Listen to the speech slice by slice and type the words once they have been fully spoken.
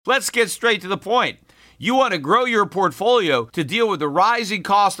Let's get straight to the point. You want to grow your portfolio to deal with the rising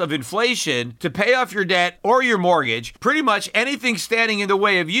cost of inflation, to pay off your debt or your mortgage, pretty much anything standing in the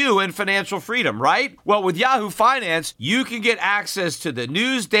way of you and financial freedom, right? Well, with Yahoo Finance, you can get access to the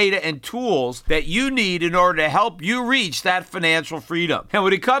news, data, and tools that you need in order to help you reach that financial freedom. And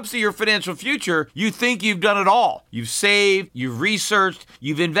when it comes to your financial future, you think you've done it all. You've saved, you've researched,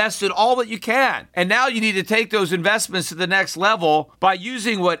 you've invested all that you can. And now you need to take those investments to the next level by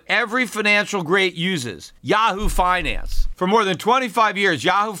using what every financial great uses. Yahoo Finance. For more than 25 years,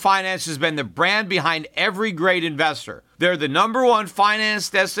 Yahoo Finance has been the brand behind every great investor. They're the #1 finance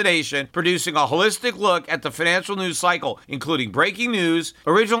destination, producing a holistic look at the financial news cycle, including breaking news,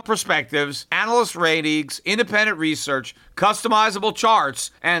 original perspectives, analyst ratings, independent research, customizable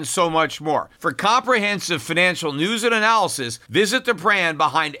charts, and so much more. For comprehensive financial news and analysis, visit the brand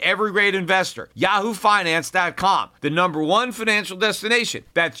behind every great investor, yahoofinance.com, the #1 financial destination.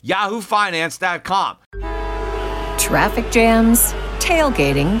 That's yahoofinance.com. Traffic jams,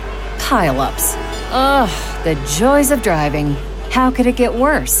 tailgating, pileups. Ugh, the joys of driving. How could it get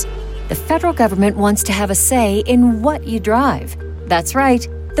worse? The federal government wants to have a say in what you drive. That's right.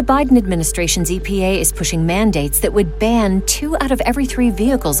 The Biden administration's EPA is pushing mandates that would ban 2 out of every 3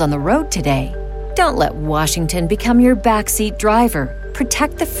 vehicles on the road today. Don't let Washington become your backseat driver.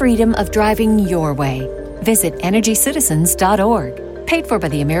 Protect the freedom of driving your way. Visit EnergyCitizens.org. Paid for by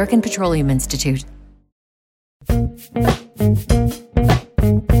the American Petroleum Institute.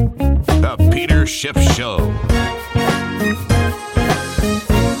 The Peter Schiff Show.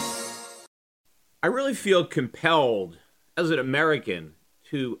 I really feel compelled as an American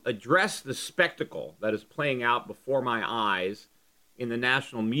to address the spectacle that is playing out before my eyes in the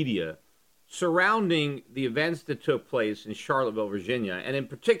national media surrounding the events that took place in Charlottesville, Virginia, and in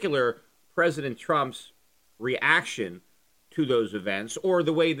particular, President Trump's reaction to those events, or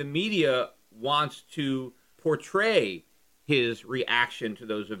the way the media wants to portray his reaction to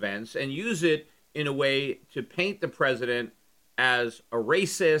those events and use it in a way to paint the president as a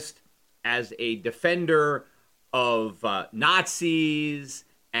racist, as a defender of Nazis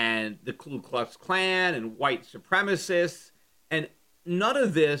and the Ku Klux Klan and white supremacists. And none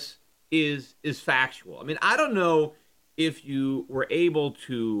of this is factual. I mean, I don't know if you were able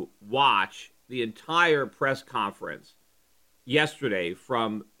to watch the entire press conference yesterday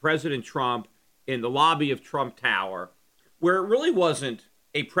from President Trump in the lobby of Trump Tower, where it really wasn't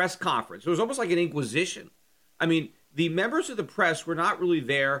a press conference. It was almost like an inquisition. I mean, the members of the press were not really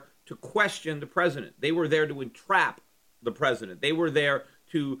there to question the president. They were there to entrap the president. They were there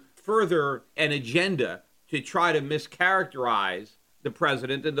to further an agenda to try to mischaracterize the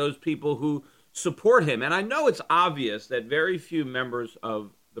president and those people who support him. And I know it's obvious that very few members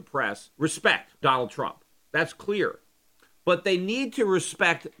of the press respect Donald Trump. That's clear. But they need to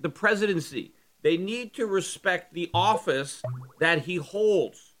respect the presidency. They need to respect the office that he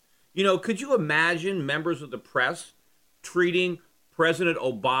holds. You know, could you imagine members of the press treating President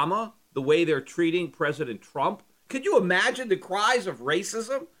Obama the way they're treating President Trump? Could you imagine the cries of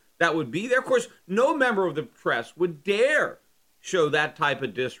racism that would be there? Of course, no member of the press would dare show that type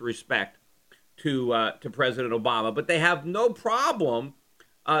of disrespect to President Obama, but they have no problem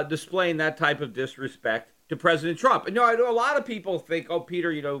displaying that type of disrespect to President Trump. And I know a lot of people think, oh,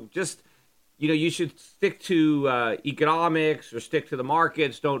 Peter, you should stick to economics or stick to the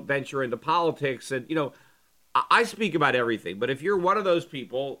markets. Don't venture into politics. And, I speak about everything. But if you're one of those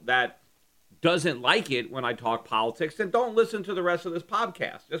people that doesn't like it when I talk politics, then don't listen to the rest of this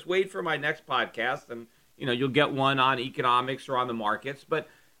podcast. Just wait for my next podcast and, you'll get one on economics or on the markets. But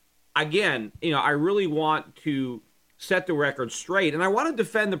again, I really want to set the record straight. And I want to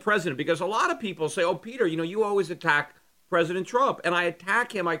defend the president because a lot of people say, oh, Peter, you always attack President Trump. And I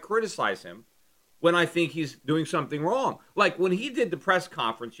attack him, I criticize him when I think he's doing something wrong. Like when he did the press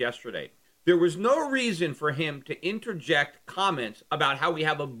conference yesterday, there was no reason for him to interject comments about how we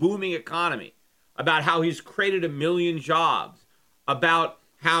have a booming economy, about how he's created 1 million jobs, about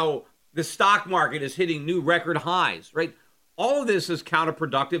how the stock market is hitting new record highs, right? All of this is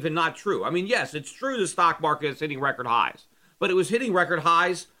counterproductive and not true. I mean, yes, it's true the stock market is hitting record highs, but it was hitting record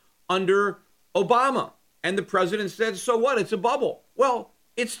highs under Obama. And the president said, so what? It's a bubble. Well,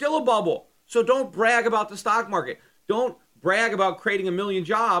 it's still a bubble. So don't brag about the stock market. Don't brag about creating 1 million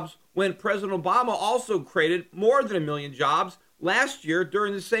jobs when President Obama also created more than 1 million jobs last year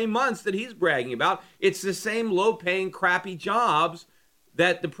during the same months that he's bragging about. It's the same low-paying, crappy jobs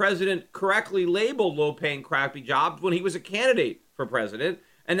that the president correctly labeled low-paying, crappy jobs when he was a candidate for president.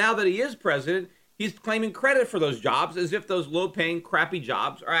 And now that he is president, he's claiming credit for those jobs as if those low-paying, crappy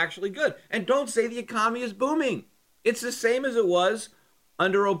jobs are actually good. And don't say the economy is booming. It's the same as it was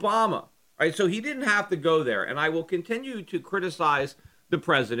under Obama. Right? So he didn't have to go there. And I will continue to criticize the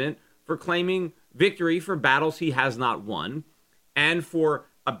president for claiming victory for battles he has not won, and for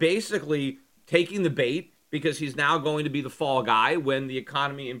basically taking the bait, because he's now going to be the fall guy when the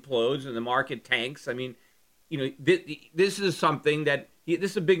economy implodes and the market tanks. I mean, this is something that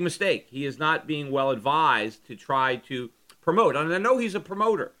this is a big mistake. He is not being well advised to try to promote. And I know he's a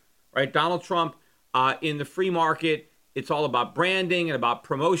promoter, right? Donald Trump, in the free market, it's all about branding and about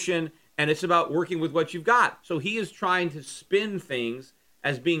promotion, and it's about working with what you've got. So he is trying to spin things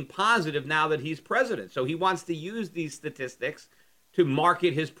as being positive now that he's president. So he wants to use these statistics to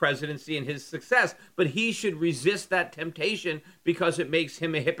market his presidency and his success, but he should resist that temptation because it makes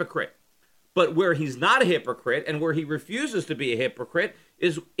him a hypocrite. But where he's not a hypocrite and where he refuses to be a hypocrite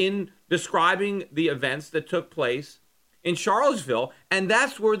is in describing the events that took place in Charlottesville, and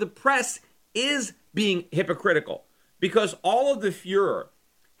that's where the press is being hypocritical, because all of the furor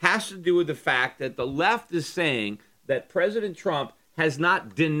has to do with the fact that the left is saying that President Trump has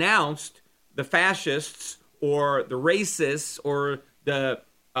not denounced the fascists or the racists or the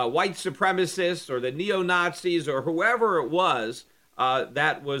white supremacists or the neo-Nazis or whoever it was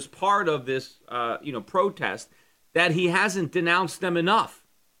that was part of this protest, that he hasn't denounced them enough.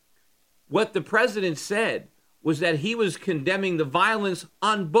 What the president said was that he was condemning the violence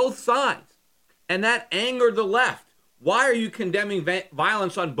on both sides, and that angered the left. Why are you condemning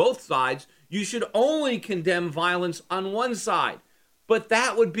violence on both sides? You should only condemn violence on one side. But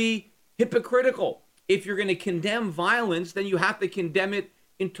that would be hypocritical. If you're going to condemn violence, then you have to condemn it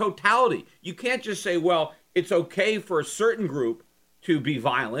in totality. You can't just say, well, it's okay for a certain group to be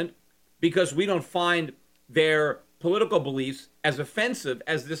violent because we don't find their political beliefs as offensive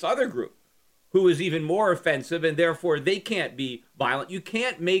as this other group, who is even more offensive, and therefore they can't be violent. You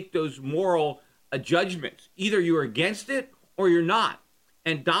can't make those moral judgments. Either you're against it or you're not.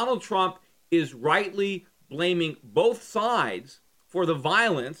 And Donald Trump is rightly blaming both sides for the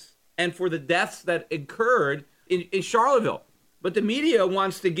violence and for the deaths that occurred in Charlottesville. But the media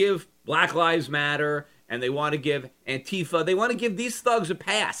wants to give Black Lives Matter, and they want to give Antifa, they want to give these thugs a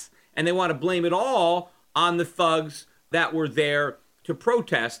pass, and they want to blame it all on the thugs that were there to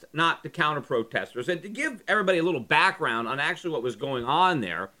protest, not the counter-protesters. And to give everybody a little background on actually what was going on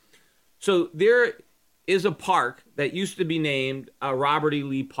there, so there is a park that used to be named Robert E.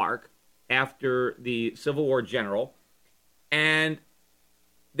 Lee Park after the Civil War general, and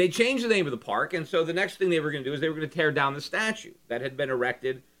they changed the name of the park, and so the next thing they were going to do is they were going to tear down the statue that had been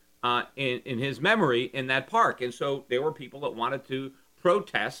erected in his memory in that park. And so there were people that wanted to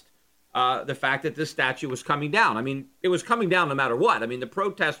protest the fact that this statue was coming down. I mean, it was coming down no matter what. I mean, the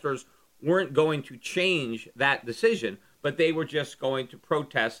protesters weren't going to change that decision, but they were just going to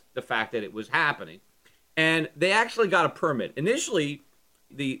protest the fact that it was happening. And they actually got a permit. Initially,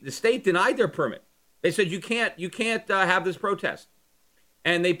 the state denied their permit. They said, you can't have this protest.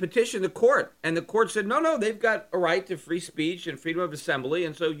 And they petitioned the court, and the court said, no, they've got a right to free speech and freedom of assembly,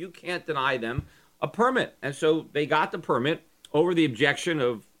 and so you can't deny them a permit. And so they got the permit over the objection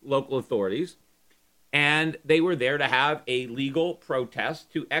of local authorities, and they were there to have a legal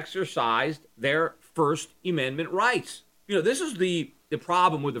protest to exercise their First Amendment rights. You know, this is the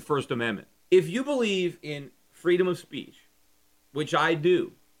problem with the First Amendment. If you believe in freedom of speech, which I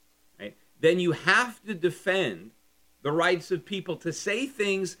do, right, then you have to defend the rights of people to say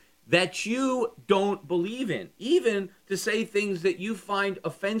things that you don't believe in, even to say things that you find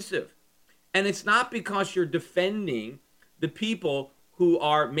offensive. And it's not because you're defending the people who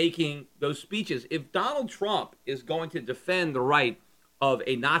are making those speeches. If Donald Trump is going to defend the right of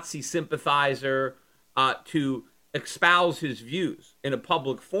a Nazi sympathizer to espouse his views in a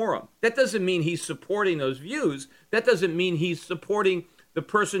public forum, that doesn't mean he's supporting those views. That doesn't mean he's supporting the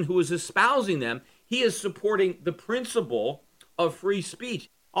person who is espousing them. He is supporting the principle of free speech.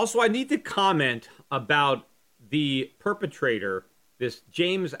 Also, I need to comment about the perpetrator, this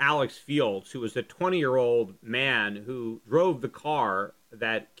James Alex Fields, who was a 20-year-old man who drove the car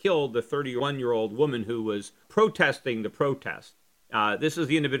that killed the 31-year-old woman who was protesting the protest. This is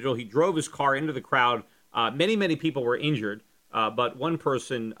the individual. He drove his car into the crowd. Many people were injured, but one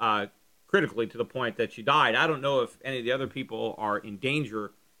person critically to the point that she died. I don't know if any of the other people are in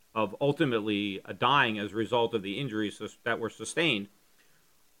danger of ultimately dying as a result of the injuries that were sustained.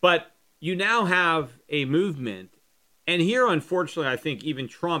 But you now have a movement, and here, unfortunately, I think even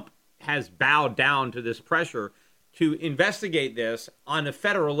Trump has bowed down to this pressure to investigate this on a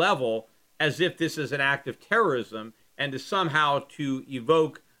federal level as if this is an act of terrorism, and to somehow to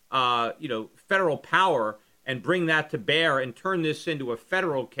evoke federal power and bring that to bear and turn this into a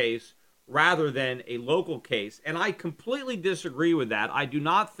federal case rather than a local case. And I completely disagree with that. I do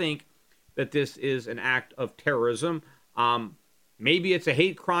not think that this is an act of terrorism. Maybe it's a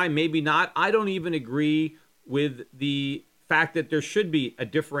hate crime, maybe not. I don't even agree with the fact that there should be a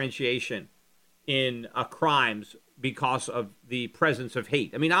differentiation in crimes because of the presence of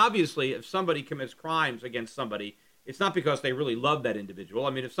hate. I mean, obviously, if somebody commits crimes against somebody, it's not because they really love that individual. I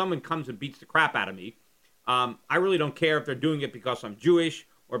mean, if someone comes and beats the crap out of me, I really don't care if they're doing it because I'm Jewish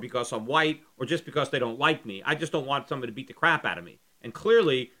or because I'm white or just because they don't like me. I just don't want somebody to beat the crap out of me. And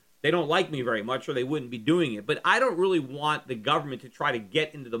clearly, they don't like me very much or they wouldn't be doing it. But I don't really want the government to try to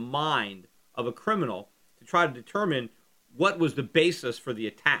get into the mind of a criminal to try to determine what was the basis for the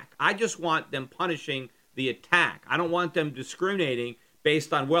attack. I just want them punishing the attack. I don't want them discriminating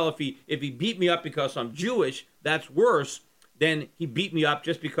based on, well, if he beat me up because I'm Jewish, that's worse than he beat me up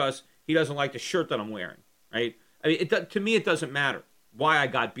just because he doesn't like the shirt that I'm wearing, right? I mean, to me, it doesn't matter why I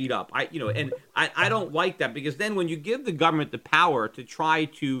got beat up. I don't like that, because then when you give the government the power to try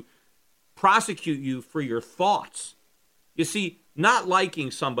to prosecute you for your thoughts, you see, not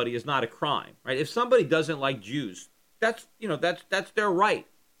liking somebody is not a crime, right? If somebody doesn't like Jews, that's their right.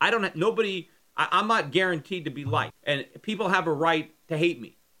 I'm not guaranteed to be liked, and people have a right to hate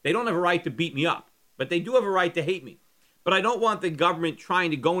me. They don't have a right to beat me up, but they do have a right to hate me. But I don't want the government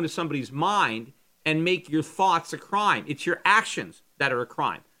trying to go into somebody's mind and make your thoughts a crime. It's your actions that are a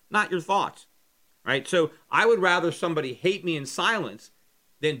crime, not your thoughts, right? So I would rather somebody hate me in silence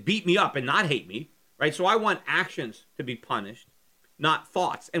than beat me up and not hate me, right? So I want actions to be punished, not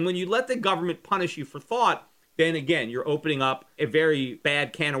thoughts. And when you let the government punish you for thought, then again, you're opening up a very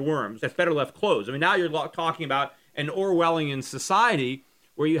bad can of worms that's better left closed. I mean, now you're talking about an Orwellian society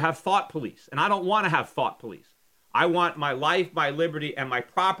where you have thought police, and I don't want to have thought police. I want my life, my liberty, and my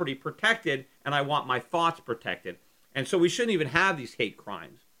property protected, and I want my thoughts protected. And so we shouldn't even have these hate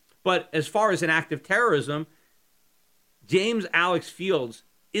crimes. But as far as an act of terrorism, James Alex Fields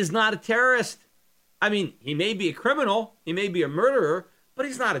is not a terrorist. I mean, he may be a criminal, he may be a murderer, but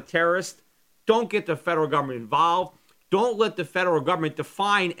he's not a terrorist. Don't get the federal government involved. Don't let the federal government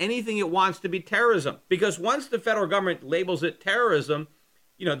define anything it wants to be terrorism. Because once the federal government labels it terrorism,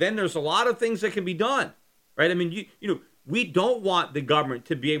 then there's a lot of things that can be done, right? I mean, we don't want the government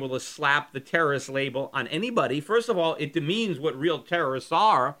to be able to slap the terrorist label on anybody. First of all, it demeans what real terrorists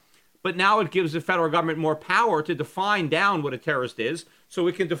are, but now it gives the federal government more power to define down what a terrorist is, so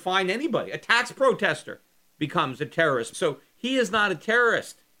it can define anybody. A tax protester becomes a terrorist. So he is not a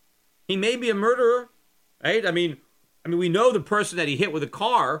terrorist. He may be a murderer, right? I mean, we know the person that he hit with a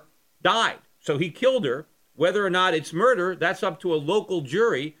car died, so he killed her. Whether or not it's murder, that's up to a local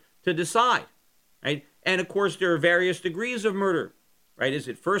jury to decide, right? And of course, there are various degrees of murder, right? Is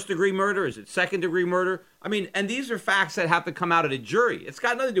it first-degree murder? Is it second-degree murder? I mean, and these are facts that have to come out of the jury. It's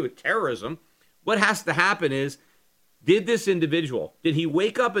got nothing to do with terrorism. What has to happen is, did this individual, did he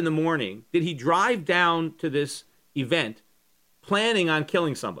wake up in the morning, did he drive down to this event planning on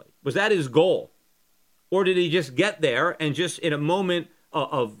killing somebody? Was that his goal? Or did he just get there and just in a moment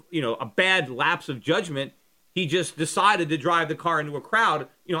of a bad lapse of judgment, he just decided to drive the car into a crowd,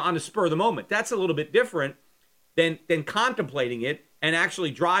 on the spur of the moment? That's a little bit different than contemplating it and actually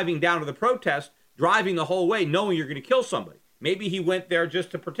driving down to the protest, driving the whole way, knowing you're going to kill somebody. Maybe he went there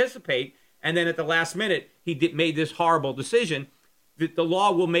just to participate, and then at the last minute, he made this horrible decision. The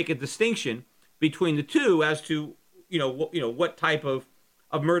law will make a distinction between the two as to, what type of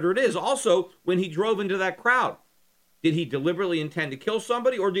murder it is. Also, when he drove into that crowd, did he deliberately intend to kill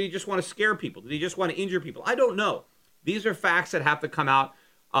somebody, or did he just want to scare people? Did he just want to injure people? I don't know. These are facts that have to come out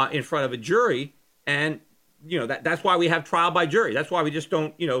in front of a jury, and that's why we have trial by jury. That's why we just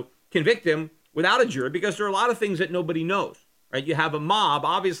don't convict him without a jury, because there are a lot of things that nobody knows, right? You have a mob.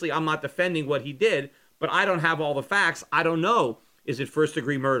 Obviously, I'm not defending what he did, but I don't have all the facts. I don't know. Is it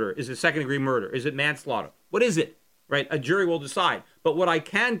first-degree murder? Is it second-degree murder? Is it manslaughter? What is it, right? A jury will decide. But what I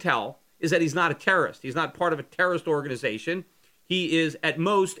can tell is that he's not a terrorist. He's not part of a terrorist organization. He is, at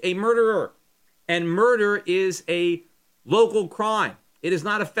most, a murderer. And murder is a local crime. It is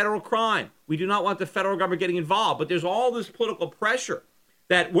not a federal crime. We do not want the federal government getting involved. But there's all this political pressure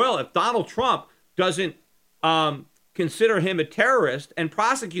that, well, if Donald Trump doesn't consider him a terrorist and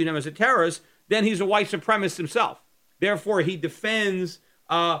prosecute him as a terrorist, then he's a white supremacist himself. Therefore, he defends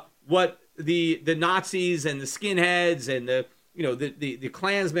what the Nazis and the skinheads and the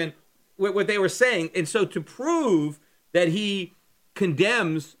Klansmen, what they were saying. And so to prove that he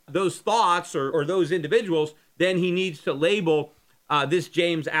condemns those thoughts or those individuals, then he needs to label this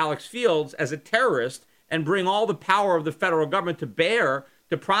James Alex Fields as a terrorist and bring all the power of the federal government to bear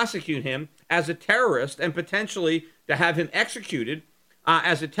to prosecute him as a terrorist and potentially to have him executed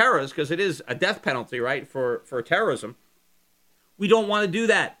as a terrorist, because it is a death penalty, right, for terrorism. We don't want to do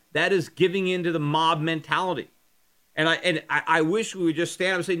that. That is giving into the mob mentality. And I wish we would just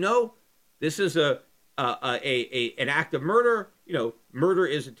stand up and say, no, this is an act of murder. You know, murder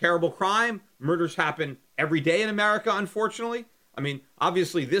is a terrible crime. Murders happen every day in America, unfortunately. I mean,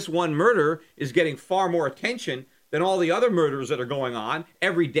 obviously, this one murder is getting far more attention than all the other murders that are going on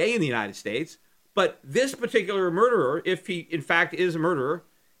every day in the United States. But this particular murderer, if he in fact is a murderer,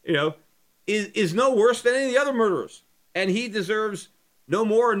 you know, is no worse than any of the other murderers. And he deserves no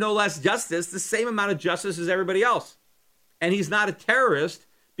more or no less justice, the same amount of justice as everybody else. And he's not a terrorist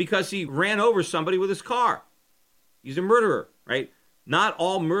because he ran over somebody with his car. He's a murderer, right? Not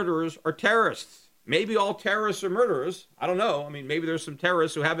all murderers are terrorists. Maybe all terrorists are murderers. I don't know. I mean, maybe there's some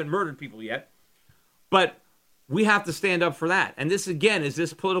terrorists who haven't murdered people yet. But we have to stand up for that. And this, again, is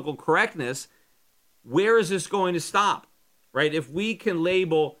this political correctness. Where is this going to stop, right? If we can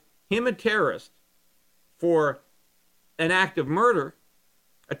label him a terrorist for an act of murder,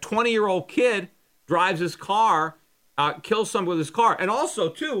 a 20-year-old kid drives his car, kills someone with his car. And also,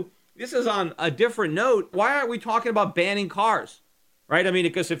 too, this is on a different note. Why aren't we talking about banning cars, right? I mean,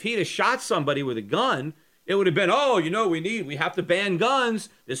 because if he'd have shot somebody with a gun, it would have been, oh, you know, we have to ban guns.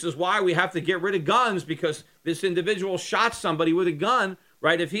 This is why we have to get rid of guns, because this individual shot somebody with a gun,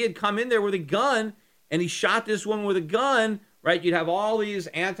 right? If he had come in there with a gun and he shot this woman with a gun, right, you'd have all these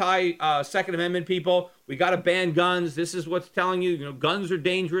anti-Second Amendment people. We got to ban guns. This is what's telling you, you know, guns are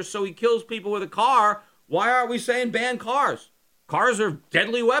dangerous. So he kills people with a car. Why aren't we saying ban cars? Cars are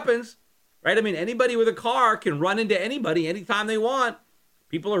deadly weapons, right? I mean, anybody with a car can run into anybody anytime they want.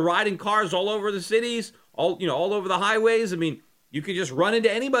 People are riding cars all over the cities, all over the highways. I mean, you could just run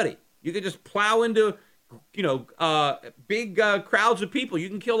into anybody. You could just plow into, big crowds of people. You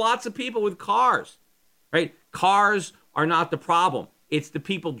can kill lots of people with cars, right? Cars are not the problem. It's the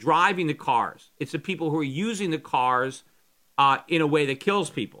people driving the cars. It's the people who are using the cars in a way that kills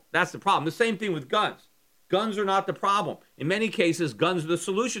people. That's the problem. The same thing with guns. Guns are not the problem. In many cases, guns are the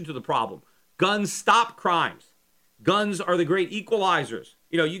solution to the problem. Guns stop crimes. Guns are the great equalizers.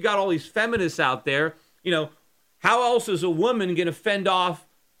 You know, you got all these feminists out there. You know, how else is a woman going to fend off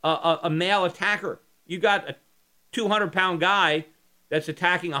a male attacker? You got a 200-pound guy that's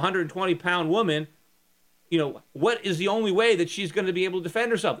attacking a 120-pound woman. You know, what is the only way that she's going to be able to defend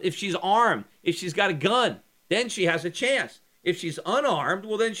herself? If she's armed, if she's got a gun, then she has a chance. If she's unarmed,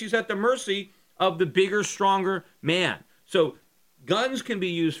 well, then she's at the mercy of the bigger, stronger man. So guns can be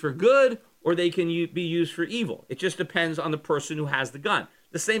used for good, or they can be used for evil. It just depends on the person who has the gun.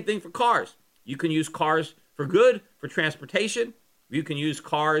 The same thing for cars. You can use cars for good, for transportation. You can use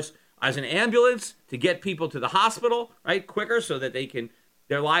cars as an ambulance to get people to the hospital, right, quicker so that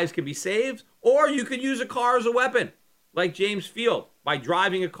their lives can be saved. Or you can use a car as a weapon, like James Field, by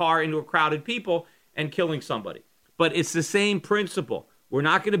driving a car into a crowded people and killing somebody. But it's the same principle. We're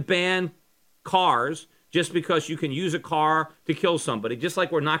not going to ban cars just because you can use a car to kill somebody, just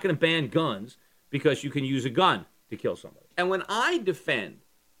like we're not going to ban guns because you can use a gun to kill somebody. And when I defend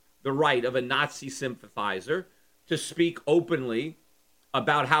the right of a Nazi sympathizer to speak openly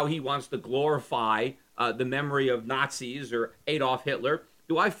about how he wants to glorify the memory of Nazis or Adolf Hitler,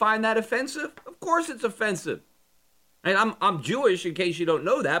 do I find that offensive? Of course it's offensive. And I'm Jewish, in case you don't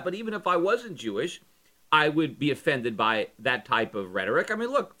know that, but even if I wasn't Jewish, I would be offended by that type of rhetoric. I mean,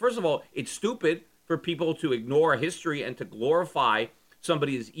 look, first of all, it's stupid for people to ignore history and to glorify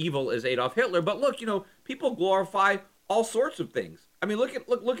somebody as evil as Adolf Hitler. But look, people glorify all sorts of things. I mean, look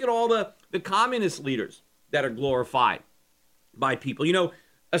at all the communist leaders that are glorified by people. You know,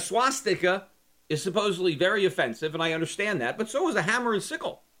 a swastika is supposedly very offensive, and I understand that, but so is a hammer and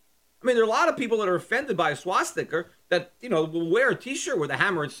sickle. I mean, there are a lot of people that are offended by a swastika that, will wear a T-shirt with a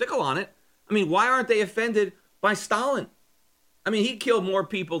hammer and sickle on it. I mean, why aren't they offended by Stalin? I mean, he killed more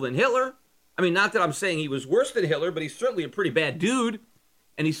people than Hitler. I mean, not that I'm saying he was worse than Hitler, but he's certainly a pretty bad dude,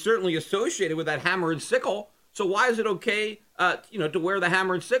 and he's certainly associated with that hammer and sickle. So why is it okay, to wear the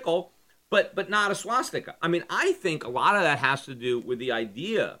hammer and sickle, but not a swastika? I mean, I think a lot of that has to do with the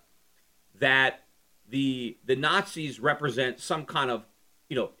idea that the Nazis represent some kind of,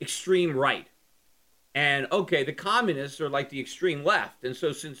 extreme right. And, okay, the communists are like the extreme left. And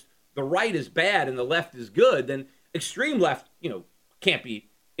so since the right is bad and the left is good, then extreme left, can't be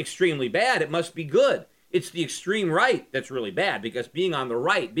extremely bad. It must be good. It's the extreme right that's really bad, because being on the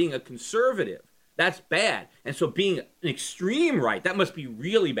right, being a conservative, that's bad. And so being an extreme right, that must be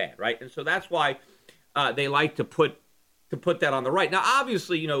really bad, right? And so that's why they like to put that on the right. Now,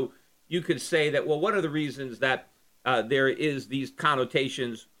 obviously, you could say that, well, what are the reasons that there is these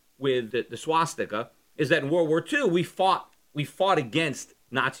connotations with the swastika is that in World War II, we fought We fought against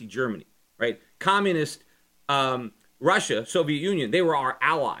Nazi Germany, right? Communist Russia, Soviet Union, they were our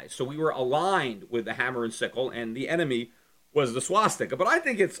allies. So we were aligned with the hammer and sickle, and the enemy was the swastika. But I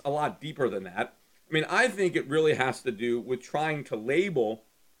think it's a lot deeper than that. I mean, I think it really has to do with trying to label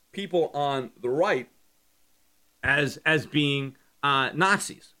people on the right as being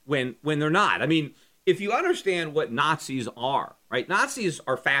Nazis when they're not. I mean, if you understand what Nazis are, right? Nazis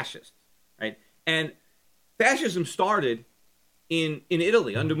are fascists, right? And fascism started in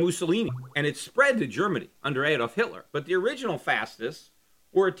Italy under Mussolini, and it spread to Germany under Adolf Hitler. But the original fascists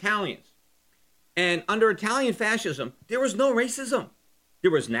were Italians. And under Italian fascism, there was no racism.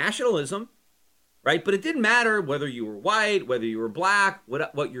 There was nationalism, right? But it didn't matter whether you were white, whether you were black,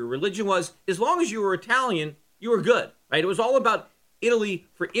 what your religion was. As long as you were Italian, you were good, right? It was all about Italy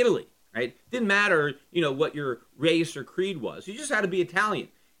for Italy, right? It didn't matter, what your race or creed was. You just had to be Italian.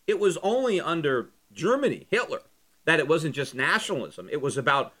 It was only under Germany, Hitler, that it wasn't just nationalism. It was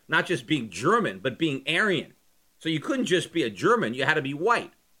about not just being German, but being Aryan. So you couldn't just be a German. You had to be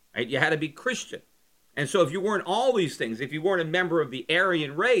white, right? You had to be Christian. And so if you weren't all these things, if you weren't a member of the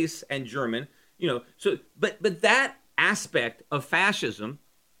Aryan race and German, but that aspect of fascism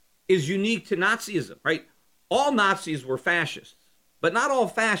is unique to Nazism, right? All Nazis were fascists, but not all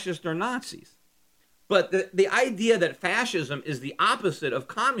fascists are Nazis. But the idea that fascism is the opposite of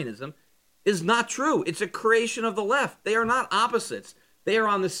communism is not true. It's a creation of the left. They are not opposites. They are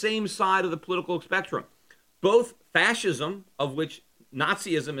on the same side of the political spectrum. Both fascism, of which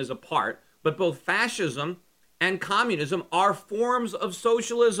Nazism is a part, but both fascism and communism are forms of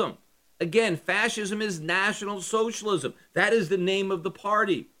socialism. Again, fascism is National Socialism. That is the name of the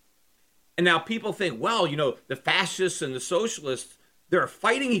party. And now people think, well, the fascists and the socialists, they're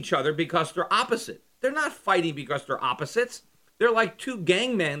fighting each other because they're opposite. They're not fighting because they're opposites. They're like two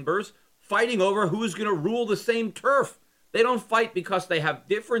gang members fighting over who's going to rule the same turf. They don't fight because they have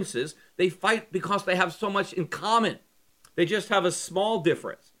differences. They fight because they have so much in common. They just have a small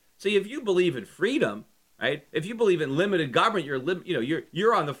difference. See, if you believe in freedom, right? If you believe in limited government,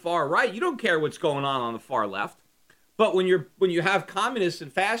 you're on the far right. You don't care what's going on the far left. But when you have communists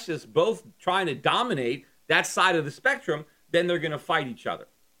and fascists both trying to dominate that side of the spectrum, then they're going to fight each other.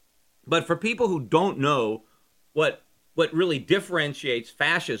 But for people who don't know what really differentiates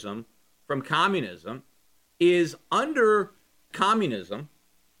fascism from communism is under communism,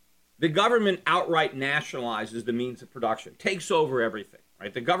 the government outright nationalizes the means of production, takes over everything,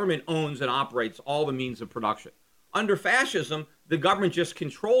 right? The government owns and operates all the means of production. Under fascism, the government just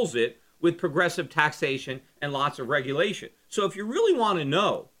controls it with progressive taxation and lots of regulation. So if you really want to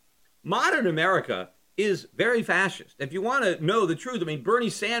know, modern America is very fascist. If you want to know the truth, Bernie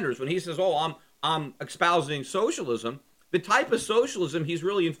Sanders, when he says, I'm espousing socialism, the type of socialism he's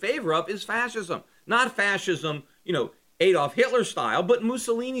really in favor of is fascism. Not fascism, Adolf Hitler style, but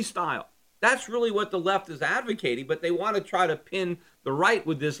Mussolini style. That's really what the left is advocating, but they want to try to pin the right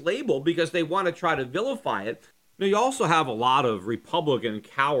with this label because they want to try to vilify it. You also have a lot of Republican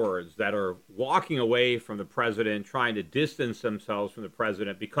cowards that are walking away from the president, trying to distance themselves from the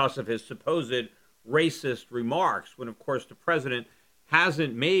president because of his supposed racist remarks, when, of course, the president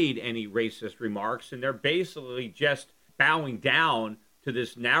hasn't made any racist remarks, and they're basically just bowing down to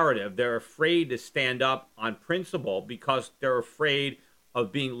this narrative. They're afraid to stand up on principle because they're afraid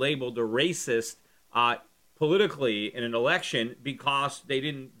of being labeled a racist politically in an election because they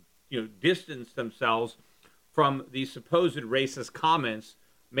didn't, distance themselves from the supposed racist comments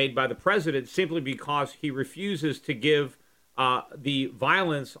made by the president simply because he refuses to give the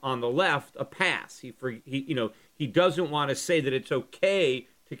violence on the left a pass. He doesn't want to say that it's okay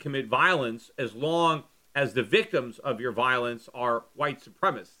to commit violence as long as the victims of your violence are white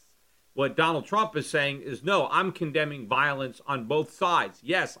supremacists. What Donald Trump is saying is, no, I'm condemning violence on both sides.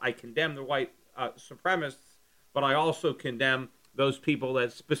 Yes, I condemn the white supremacists, but I also condemn those people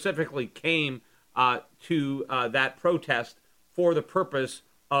that specifically came to that protest for the purpose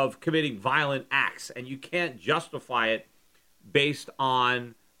of committing violent acts. And you can't justify it based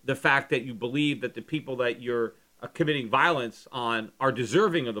on the fact that you believe that the people that you're committing violence on are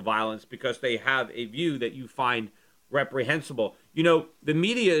deserving of the violence because they have a view that you find reprehensible. The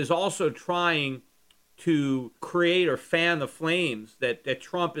media is also trying to create or fan the flames that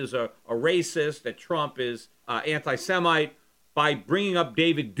Trump is a racist, that Trump is anti-Semite by bringing up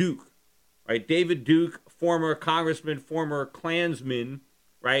David Duke, right? David Duke, former congressman, former Klansman,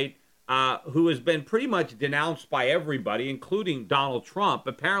 right? Who has been pretty much denounced by everybody, including Donald Trump,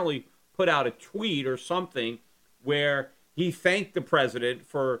 apparently put out a tweet or something where he thanked the president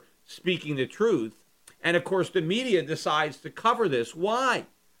for speaking the truth. And, of course, the media decides to cover this. Why?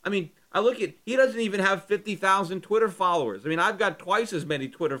 I look at, he doesn't even have 50,000 Twitter followers. I mean, I've got twice as many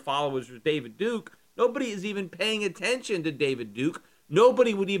Twitter followers as David Duke. Nobody is even paying attention to David Duke.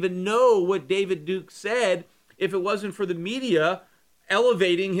 Nobody would even know what David Duke said if it wasn't for the media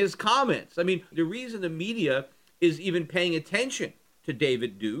elevating his comments. I mean, the reason the media is even paying attention to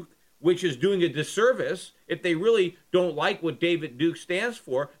David Duke, which is doing a disservice, if they really don't like what David Duke stands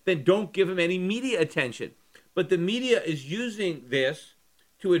for, then don't give him any media attention. But the media is using this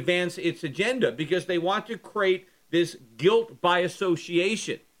to advance its agenda because they want to create this guilt by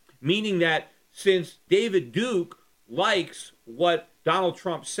association, meaning that since David Duke likes what Donald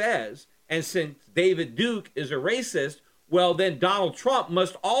Trump says, and since David Duke is a racist, well, then Donald Trump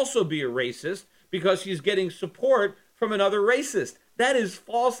must also be a racist because he's getting support from another racist. That is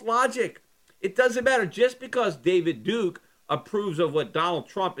false logic. It doesn't matter. Just because David Duke approves of what Donald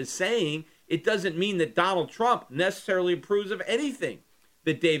Trump is saying, it doesn't mean that Donald Trump necessarily approves of anything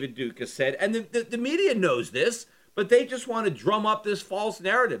that David Duke has said. And the media knows this, but they just want to drum up this false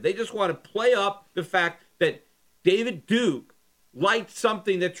narrative. They just want to play up the fact that David Duke liked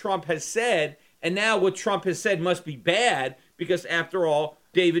something that Trump has said, and now what Trump has said must be bad because, after all,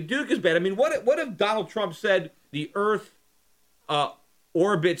 David Duke is bad. I mean, what if Donald Trump said the Earth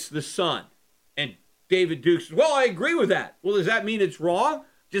orbits the sun? And David Duke says, well, I agree with that. Well, does that mean it's wrong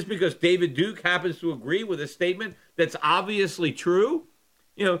just because David Duke happens to agree with a statement that's obviously true?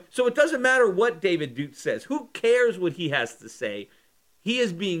 You know, so it doesn't matter what David Duke says. Who cares what he has to say? He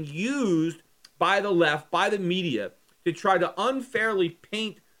is being used by the left, by the media, to try to unfairly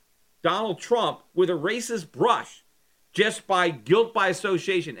paint Donald Trump with a racist brush just by guilt by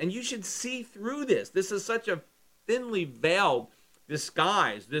association. And you should see through this. This is such a thinly veiled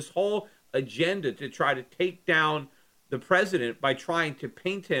disguise, this whole agenda to try to take down the president by trying to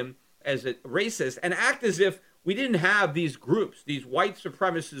paint him as a racist and act as if we didn't have these groups, these white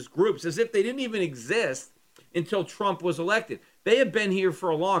supremacist groups, as if they didn't even exist until Trump was elected. They have been here for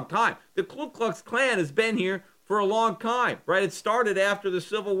a long time. The Ku Klux Klan has been here for a long time, right? It started after the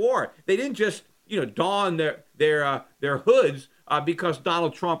Civil War. They didn't just, don their hoods because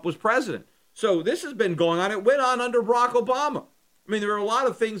Donald Trump was president. So this has been going on. It went on under Barack Obama. I mean, there were a lot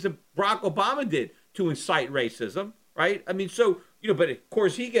of things that Barack Obama did to incite racism, right? I mean, so, but of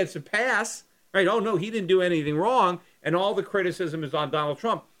course he gets a pass, right? Oh, no, he didn't do anything wrong. And all the criticism is on Donald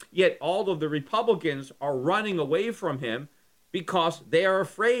Trump. Yet all of the Republicans are running away from him because they are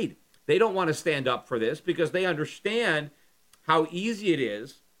afraid. They don't want to stand up for this because they understand how easy it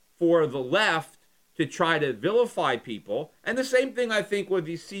is for the left to try to vilify people. And the same thing, I think, with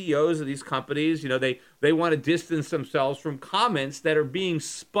these CEOs of these companies. They want to distance themselves from comments that are being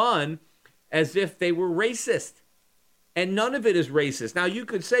spun as if they were racist. And none of it is racist. Now, you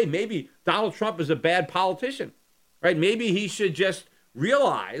could say maybe Donald Trump is a bad politician, right? Maybe he should just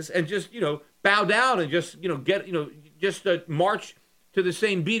realize and just, bow down and just, get, march to the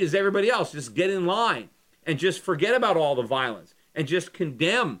same beat as everybody else. Just get in line and just forget about all the violence and just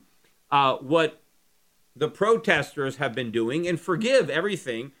condemn what the protesters have been doing and forgive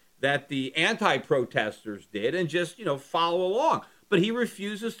everything that the anti-protesters did and just, follow along. But he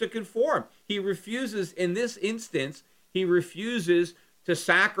refuses to conform. He refuses, in this instance, he refuses to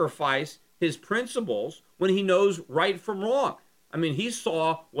sacrifice his principles when he knows right from wrong. I mean, he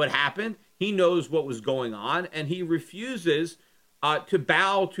saw what happened. He knows what was going on, and he refuses to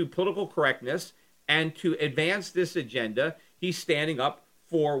bow to political correctness and to advance this agenda. He's standing up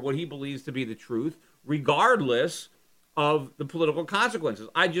for what he believes to be the truth, regardless of the political consequences.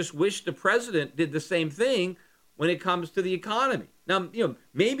 I just wish the president did the same thing when it comes to the economy. Now,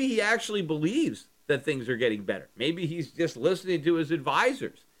 maybe he actually believes that things are getting better. Maybe he's just listening to his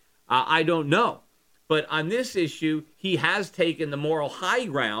advisors. I don't know. But on this issue, he has taken the moral high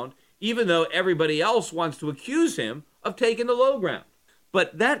ground, even though everybody else wants to accuse him of taking the low ground.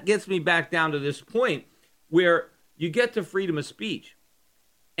 But that gets me back down to this point where you get to freedom of speech.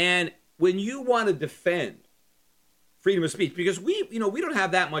 And when you want to defend freedom of speech, because we don't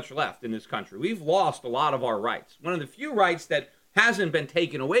have that much left in this country. We've lost a lot of our rights. One of the few rights that hasn't been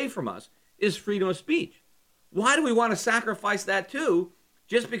taken away from us is freedom of speech. Why do we want to sacrifice that too,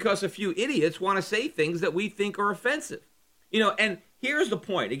 just because a few idiots want to say things that we think are offensive? And here's the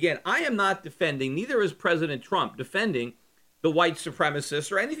point. Again, I am not defending, neither is President Trump defending the white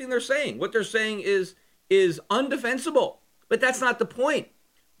supremacists or anything they're saying. What they're saying is undefensible. But that's not the point.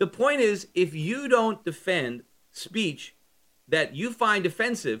 The point is, if you don't defend speech that you find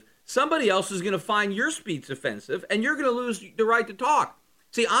offensive, somebody else is going to find your speech offensive, and you're going to lose the right to talk.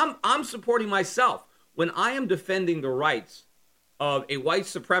 See, I'm supporting myself when I am defending the rights of a white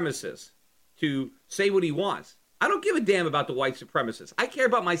supremacist to say what he wants. I don't give a damn about the white supremacists. I care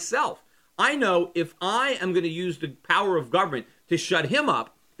about myself. I know if I am going to use the power of government to shut him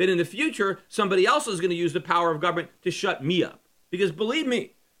up, then in the future, somebody else is going to use the power of government to shut me up. Because believe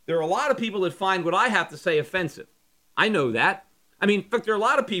me, there are a lot of people that find what I have to say offensive. I know that. I mean, in fact, there are a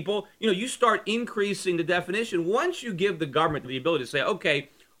lot of people, you start increasing the definition. Once you give the government the ability to say, okay,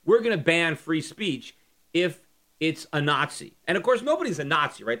 we're going to ban free speech if it's a Nazi. And of course, nobody's a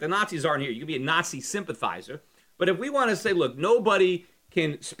Nazi, right? The Nazis aren't here. You can be a Nazi sympathizer. But if we want to say, look, nobody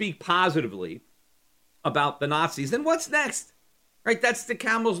can speak positively about the Nazis, then what's next? Right? That's the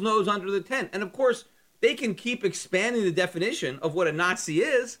camel's nose under the tent. And of course, they can keep expanding the definition of what a Nazi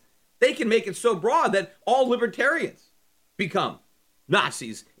is. They can make it so broad that all libertarians become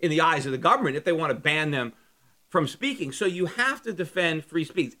Nazis in the eyes of the government if they want to ban them from speaking. So you have to defend free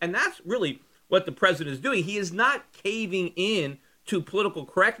speech. And that's really what the president is doing. He is not caving in to political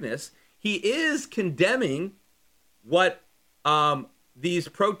correctness. He is condemning what these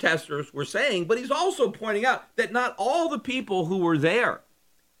protesters were saying, but he's also pointing out that not all the people who were there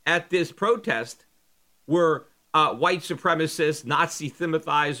at this protest were white supremacists, Nazi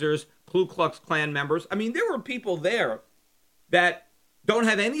sympathizers, Ku Klux Klan members. I mean, there were people there that don't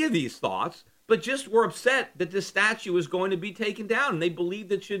have any of these thoughts, but just were upset that the statue is going to be taken down, and they believe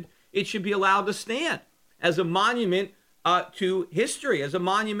that it should be allowed to stand as a monument to history, as a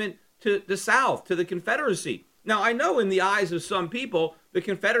monument to the South, to the Confederacy. Now, I know in the eyes of some people, the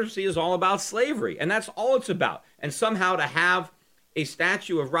Confederacy is all about slavery, and that's all it's about. And somehow to have a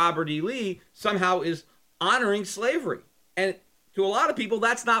statue of Robert E. Lee somehow is honoring slavery. And to a lot of people,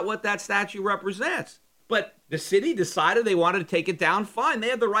 that's not what that statue represents. But the city decided they wanted to take it down. Fine, they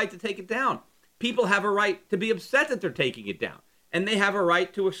have the right to take it down. People have a right to be upset that they're taking it down. And they have a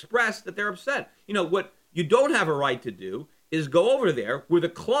right to express that they're upset. What you don't have a right to do is go over there with a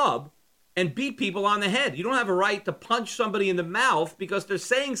club and beat people on the head. You don't have a right to punch somebody in the mouth because they're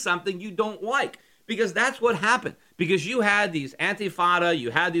saying something you don't like. Because that's what happened. Because you had these Antifada,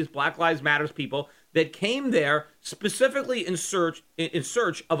 you had these Black Lives Matter people that came there specifically in search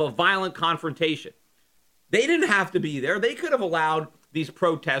of a violent confrontation. They didn't have to be there. They could have allowed these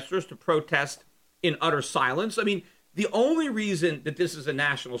protesters to protest in utter silence. I mean, the only reason that this is a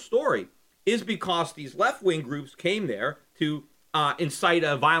national story is because these left-wing groups came there to incite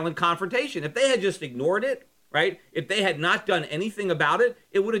a violent confrontation. If they had just ignored it, right? If they had not done anything about it,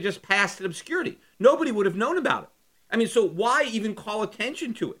 it would have just passed in obscurity. Nobody would have known about it. I mean, so why even call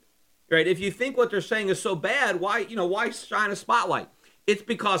attention to it, right? If you think what they're saying is so bad, why shine a spotlight? It's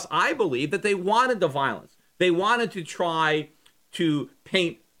because I believe that they wanted the violence. They wanted to try to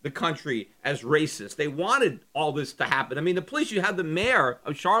paint the country as racist. They wanted all this to happen. I mean, the police, you had the mayor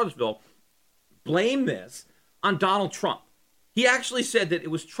of Charlottesville blame this on Donald Trump. He actually said that it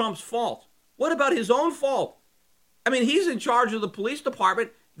was Trump's fault. What about his own fault? I mean, he's in charge of the police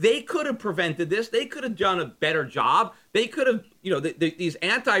department. They could have prevented this. They could have done a better job. They could have, these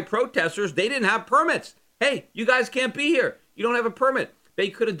anti-protesters, they didn't have permits. Hey, you guys can't be here. You don't have a permit. They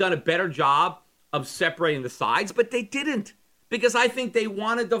could have done a better job of separating the sides, but they didn't because I think they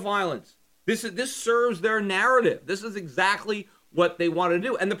wanted the violence. This serves their narrative. This is exactly what they wanted to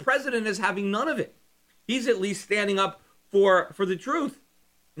do. And the president is having none of it. He's at least standing up for the truth.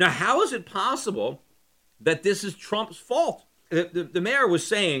 Now, how is it possible that this is Trump's fault? The mayor was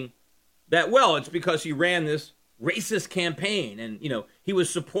saying that, well, it's because he ran this racist campaign and, he was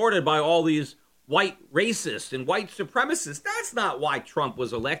supported by all these white racists and white supremacists. That's not why Trump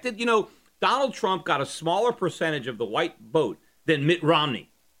was elected. Donald Trump got a smaller percentage of the white vote than Mitt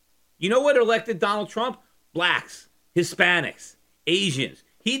Romney. You know what elected Donald Trump? Blacks, Hispanics, Asians.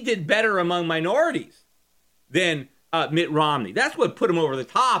 He did better among minorities than Mitt Romney. That's what put him over the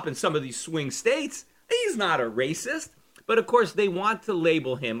top in some of these swing states. He's not a racist. But, of course, they want to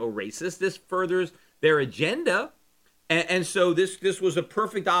label him a racist. This furthers their agenda. And so this was a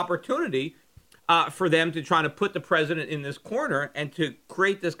perfect opportunity for them to try to put the president in this corner and to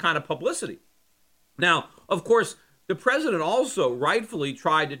create this kind of publicity. Now, of course, the president also rightfully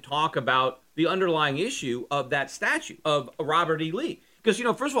tried to talk about the underlying issue of that statue of Robert E. Lee. Because,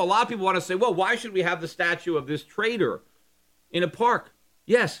 first of all, a lot of people want to say, well, why should we have the statue of this traitor in a park?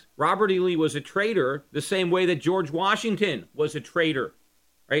 Yes, Robert E. Lee was a traitor the same way that George Washington was a traitor,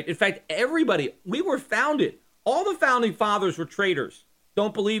 right? In fact, we were founded. All the founding fathers were traitors.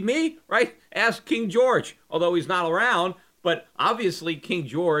 Don't believe me, right? Ask King George, although he's not around. But obviously, King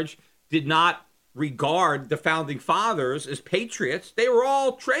George did not regard the founding fathers as patriots. They were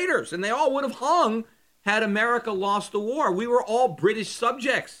all traitors, and they all would have hung had America lost the war. We were all British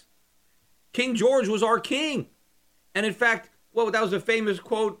subjects. King George was our king. And in fact, that was a famous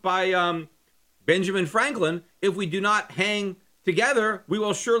quote by Benjamin Franklin, if we do not hang together, we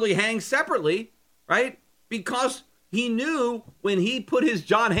will surely hang separately, right? Because he knew when he put his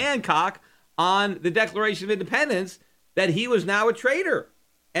John Hancock on the Declaration of Independence that he was now a traitor,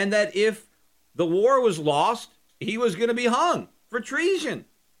 and that if the war was lost, he was going to be hung for treason,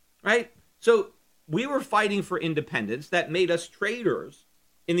 right? So we were fighting for independence. That made us traitors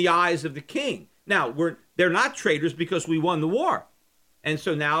in the eyes of the king. Now, they're not traitors because we won the war. And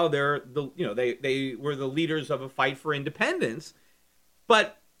so now they were the leaders of a fight for independence.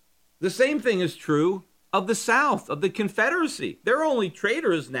 But the same thing is true of the South, of the Confederacy. They're only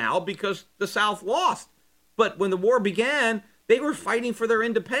traitors now because the South lost. But when the war began, they were fighting for their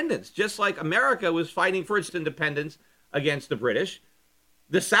independence, just like America was fighting for its independence against the British.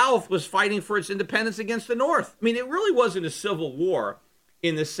 The South was fighting for its independence against the North. I mean, it really wasn't a civil war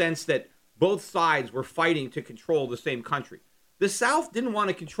in the sense that both sides were fighting to control the same country. The South didn't want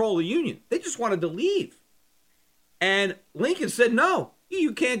to control the Union. They just wanted to leave. And Lincoln said, no,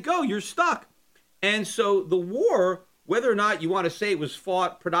 you can't go. You're stuck. And so the war, whether or not you want to say it was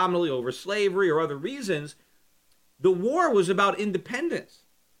fought predominantly over slavery or other reasons, the war was about independence.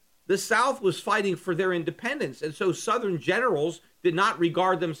 The South was fighting for their independence. And so Southern generals did not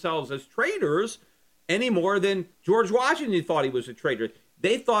regard themselves as traitors any more than George Washington thought he was a traitor.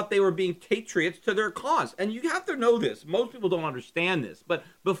 They thought they were being patriots to their cause. And you have to know this. Most people don't understand this. But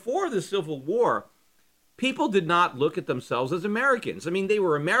before the Civil War, people did not look at themselves as Americans. I mean, they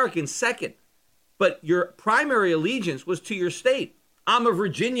were Americans second. But your primary allegiance was to your state. I'm a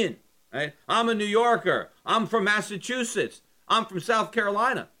Virginian, right? I'm a New Yorker. I'm from Massachusetts. I'm from South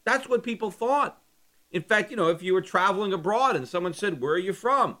Carolina. That's what people thought. In fact, if you were traveling abroad and someone said, where are you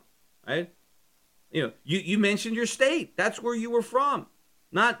from? Right? You mentioned your state. That's where you were from.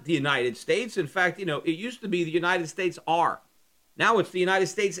 Not the United States. In fact, it used to be the United States are. Now it's the United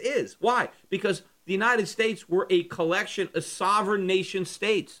States is. Why? Because the United States were a collection of sovereign nation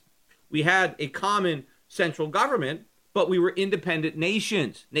states. We had a common central government, but we were independent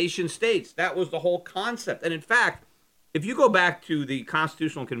nations, nation states. That was the whole concept. And in fact, if you go back to the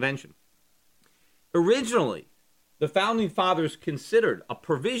Constitutional Convention, originally, the Founding Fathers considered a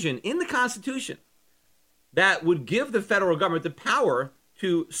provision in the Constitution that would give the federal government the power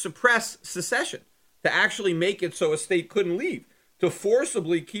to suppress secession, to actually make it so a state couldn't leave, to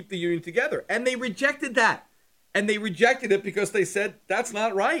forcibly keep the Union together. And they rejected that. And they rejected it because they said, that's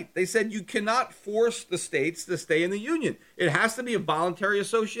not right. They said, you cannot force the states to stay in the Union. It has to be a voluntary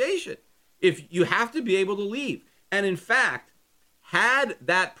association. If you have to be able to leave. And in fact, had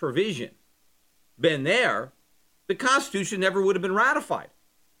that provision been there, the Constitution never would have been ratified.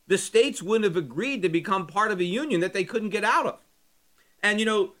 The states wouldn't have agreed to become part of a union that they couldn't get out of. And,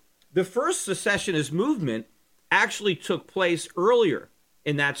 the first secessionist movement actually took place earlier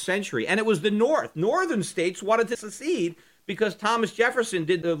in that century. And it was the North. Northern states wanted to secede because Thomas Jefferson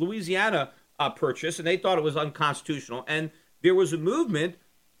did the Louisiana purchase, and they thought it was unconstitutional. And there was a movement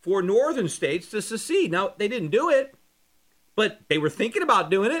for northern states to secede. Now, they didn't do it, but they were thinking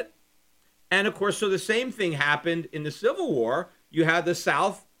about doing it. And, of course, so the same thing happened in the Civil War. You had the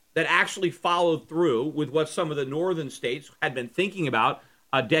South that actually followed through with what some of the northern states had been thinking about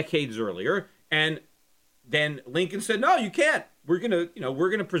decades earlier. And then Lincoln said, no, you can't. We're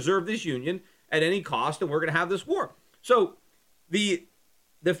going to preserve this union at any cost, and we're going to have this war. So the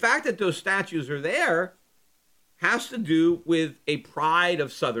fact that those statues are there has to do with a pride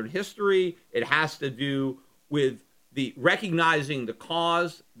of Southern history. It has to do with the recognizing the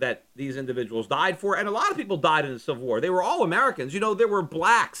cause that these individuals died for. And a lot of people died in the Civil War. They were all Americans. There were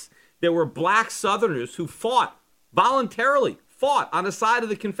blacks. There were black Southerners who voluntarily fought on the side of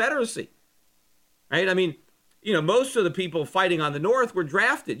the Confederacy. Right? I mean, most of the people fighting on the North were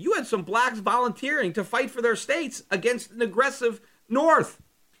drafted. You had some blacks volunteering to fight for their states against an aggressive North.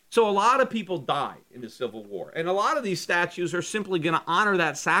 So a lot of people died in the Civil War. And a lot of these statues are simply going to honor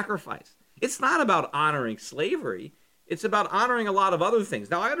that sacrifice. It's not about honoring slavery. It's about honoring a lot of other things.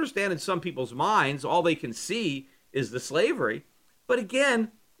 Now, I understand in some people's minds, all they can see is the slavery. But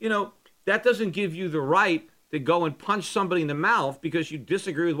again, that doesn't give you the right to go and punch somebody in the mouth because you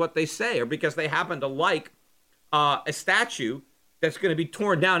disagree with what they say or because they happen to like a statue that's going to be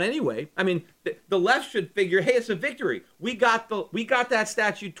torn down anyway. I mean, the left should figure, hey, it's a victory. We got that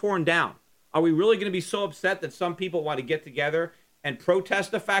statue torn down. Are we really going to be so upset that some people want to get together and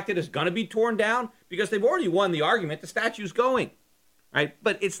protest the fact that it's going to be torn down? Because they've already won the argument. The statue's going, right?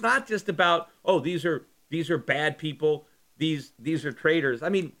 But it's not just about, these are bad people. These are traitors. I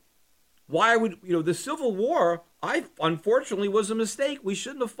mean, why would, the Civil War, unfortunately, was a mistake. We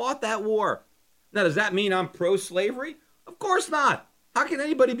shouldn't have fought that war. Now, does that mean I'm pro-slavery? Of course not. How can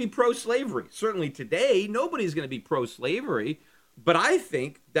anybody be pro-slavery? Certainly today, nobody's going to be pro-slavery. But I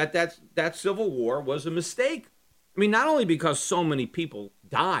think that Civil War was a mistake. I mean, not only because so many people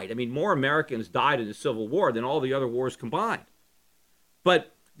died. I mean, more Americans died in the Civil War than all the other wars combined.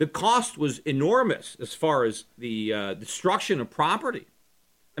 But the cost was enormous as far as the destruction of property.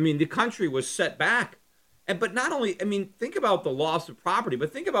 I mean, the country was set back. But not only, I mean, think about the loss of property,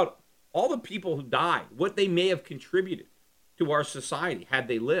 but think about all the people who died, what they may have contributed to our society had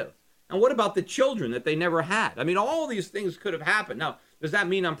they lived. And what about the children that they never had? I mean, all these things could have happened. Now, does that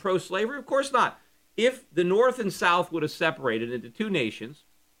mean I'm pro-slavery? Of course not. If the North and South would have separated into two nations,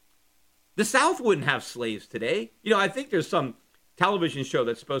 the South wouldn't have slaves today. You know, I think there's some television show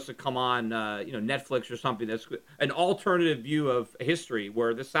that's supposed to come on, Netflix or something that's an alternative view of history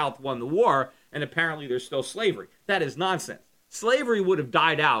where the South won the war and apparently there's still slavery. That is nonsense. Slavery would have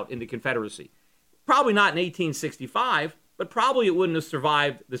died out in the Confederacy. Probably not in 1865, but probably it wouldn't have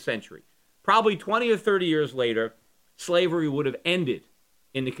survived the century. Probably 20 or 30 years later, slavery would have ended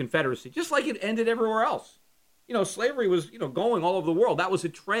in the Confederacy, just like it ended everywhere else. You know, slavery was, going all over the world. That was a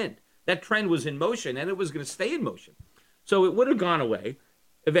trend. That trend was in motion, and it was going to stay in motion. So it would have gone away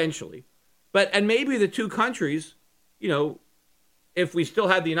eventually. And maybe the two countries, if we still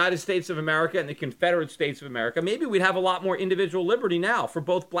had the United States of America and the Confederate States of America, maybe we'd have a lot more individual liberty now for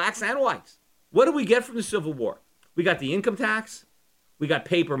both blacks and whites. What did we get from the Civil War? We got the income tax. We got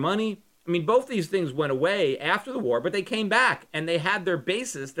paper money. I mean, both these things went away after the war, but they came back, and they had their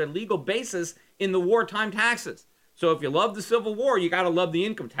basis, their legal basis, in the wartime taxes. So if you love the Civil War, you got to love the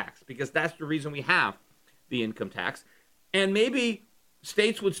income tax, because that's the reason we have the income tax. And maybe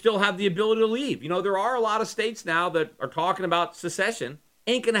states would still have the ability to leave. There are a lot of states now that are talking about secession.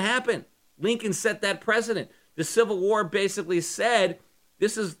 Ain't going to happen. Lincoln set that precedent. The Civil War basically said,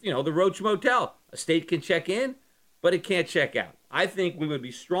 this is, the Roach Motel. A state can check in, but it can't check out. I think we would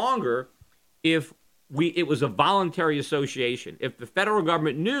be stronger if it was a voluntary association, if the federal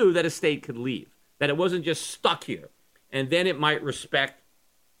government knew that a state could leave, that it wasn't just stuck here, and then it might respect,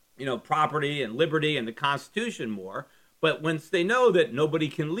 property and liberty and the Constitution more. But once they know that nobody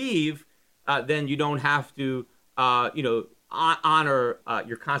can leave, then you don't have to, honor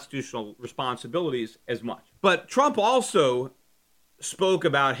your constitutional responsibilities as much. But Trump also spoke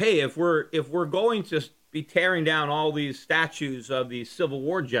about, hey, if we're going to be tearing down all these statues of these Civil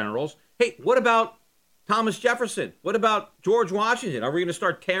War generals, hey, what about Thomas Jefferson? What about George Washington? Are we going to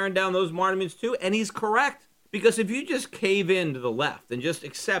start tearing down those monuments too? And he's correct. Because if you just cave in to the left and just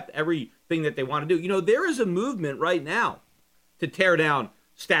accept everything that they want to do, there is a movement right now to tear down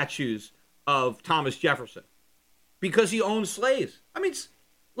statues of Thomas Jefferson because he owned slaves. I mean,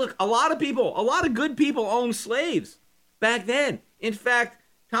 look, a lot of good people owned slaves back then. In fact,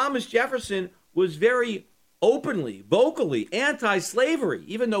 Thomas Jefferson was very openly, vocally anti-slavery.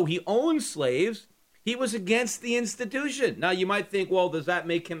 Even though he owned slaves, he was against the institution. Now, you might think, well, does that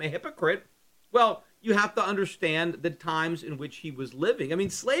make him a hypocrite? Well, you have to understand the times in which he was living. I mean,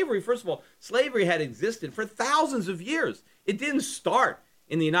 slavery, first of all, slavery had existed for thousands of years. It didn't start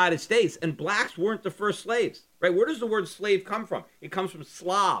in the United States, and blacks weren't the first slaves, right? Where does the word slave come from? It comes from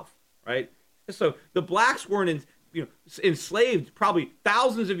Slav, right? So the blacks weren't enslaved probably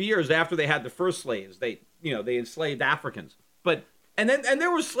thousands of years after they had the first slaves. They enslaved Africans. And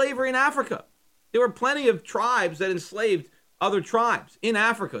there was slavery in Africa. There were plenty of tribes that enslaved other tribes in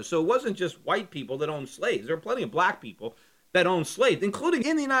Africa. So it wasn't just white people that owned slaves. There were plenty of black people that owned slaves, including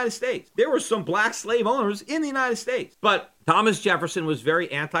in the United States. There were some black slave owners in the United States. But Thomas Jefferson was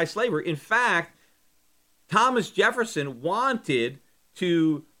very anti-slavery. In fact, Thomas Jefferson wanted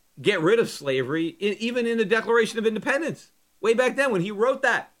to get rid of slavery, even in the Declaration of Independence, way back then when he wrote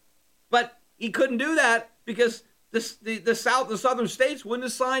that. But he couldn't do that because the southern states wouldn't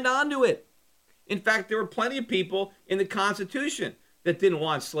have signed on to it. In fact, there were plenty of people in the Constitution that didn't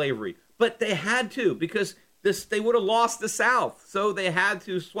want slavery, but they had to because they would have lost the South. So they had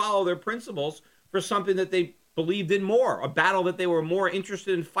to swallow their principles for something that they believed in more, a battle that they were more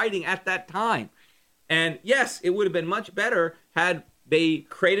interested in fighting at that time. And yes, it would have been much better had they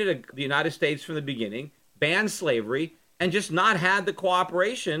created the United States from the beginning, banned slavery, and just not had the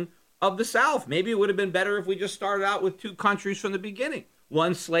cooperation of the South. Maybe it would have been better if we just started out with two countries from the beginning,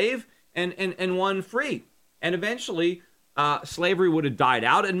 one slave and one free. And eventually, slavery would have died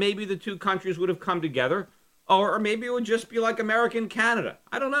out, and maybe the two countries would have come together, or maybe it would just be like America and Canada.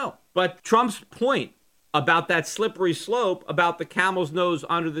 I don't know. But Trump's point about that slippery slope, about the camel's nose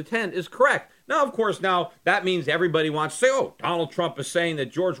under the tent, is correct. Now, of course, that means everybody wants to say, oh, Donald Trump is saying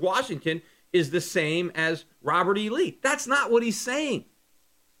that George Washington is the same as Robert E. Lee. That's not what he's saying.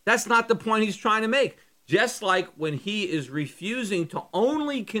 That's not the point he's trying to make. just like when he is refusing to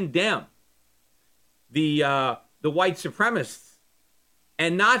only condemn the white supremacists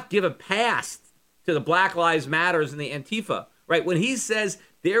and not give a pass to the Black Lives Matters and the Antifa, right? When he says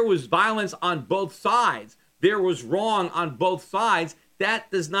there was violence on both sides, there was wrong on both sides, that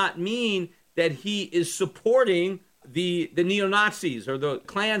does not mean that he is supporting the neo-Nazis or the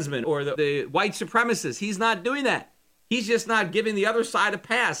Klansmen or the white supremacists. He's not doing that. He's just not giving the other side a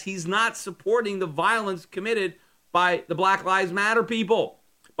pass. He's not supporting the violence committed by the Black Lives Matter people,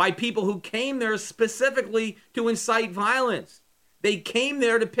 by people who came there specifically to incite violence. They came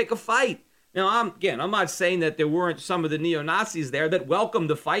there to pick a fight. Now, I'm not saying that there weren't some of the neo-Nazis there that welcomed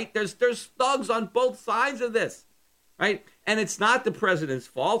the fight. There's thugs on both sides of this, right? And it's not the president's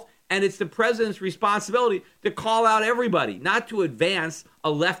fault, and it's the president's responsibility to call out everybody, not to advance a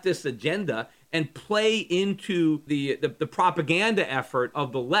leftist agenda and play into the propaganda effort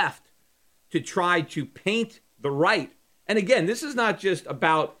of the left to try to paint the right. And again, this is not just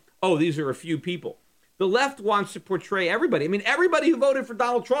about, oh, these are a few people. The left wants to portray everybody. I mean, everybody who voted for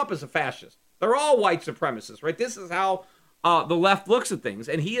Donald Trump is a fascist. They're all white supremacists, right? This is how the left looks at things.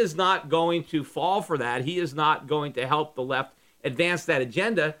 And he is not going to fall for that. He is not going to help the left advance that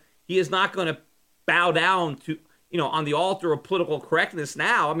agenda. He is not going to bow down to, on the altar of political correctness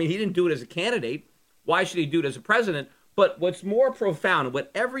now. I mean, he didn't do it as a candidate. Why should he do it as a president? But what's more profound,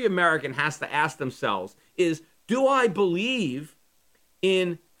 what every American has to ask themselves is, do I believe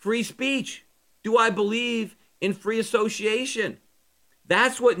in free speech? Do I believe in free association?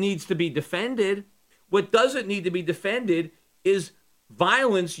 That's what needs to be defended. What doesn't need to be defended is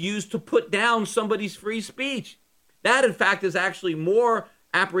violence used to put down somebody's free speech. That, in fact, is actually more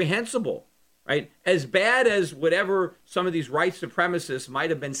apprehensible, right? As bad as whatever some of these white supremacists might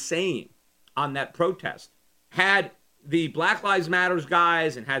have been saying on that protest, had the Black Lives Matters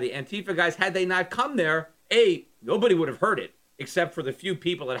guys and had the Antifa guys, had they not come there, nobody would have heard it except for the few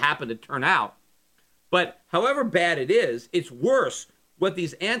people that happened to turn out. But however bad it is, it's worse. What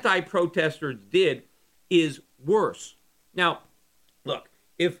these anti-protesters did is worse. Now, look,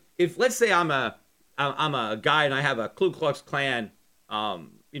 if let's say I'm a guy and I have a Ku Klux Klan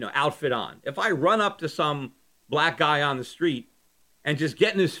outfit on. If I run up to some black guy on the street and just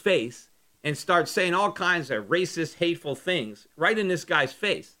get in his face and start saying all kinds of racist, hateful things right in this guy's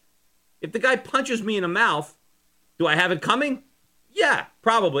face, if the guy punches me in the mouth, do I have it coming? Yeah,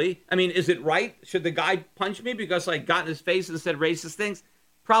 probably. I mean, is it right? Should the guy punch me because I got in his face and said racist things?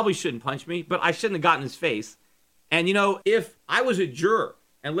 Probably shouldn't punch me, but I shouldn't have gotten in his face. And, if I was a juror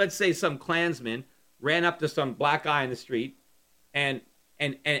and let's say some Klansman ran up to some black guy in the street and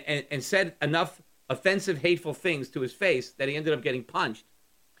said enough offensive, hateful things to his face that he ended up getting punched,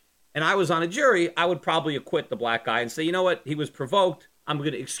 and I was on a jury, I would probably acquit the black guy and say, you know what, he was provoked. I'm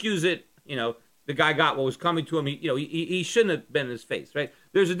going to excuse it. The guy got what was coming to him. He shouldn't have been in his face, right?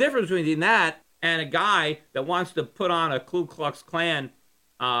 There's a difference between that and a guy that wants to put on a Ku Klux Klan,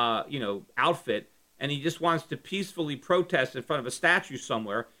 outfit, and he just wants to peacefully protest in front of a statue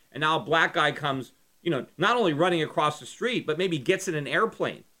somewhere. And now a black guy comes, not only running across the street, but maybe gets in an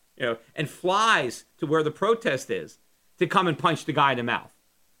airplane, and flies to where the protest is to come and punch the guy in the mouth.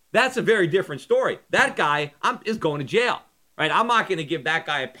 That's a very different story. That guy is going to jail. Right? I'm not going to give that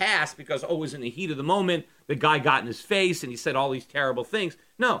guy a pass because, it was in the heat of the moment. The guy got in his face and he said all these terrible things.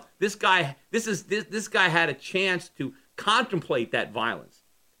 No, this guy had a chance to contemplate that violence.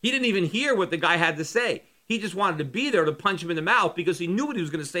 He didn't even hear what the guy had to say. He just wanted to be there to punch him in the mouth because he knew what he was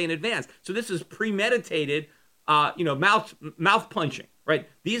going to say in advance. So this is premeditated, mouth punching, right?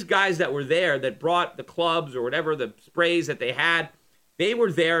 These guys that were there that brought the clubs or whatever, the sprays that they had, they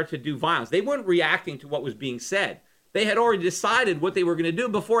were there to do violence. They weren't reacting to what was being said. They had already decided what they were going to do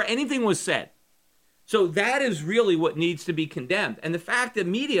before anything was said. So that is really what needs to be condemned. And the fact that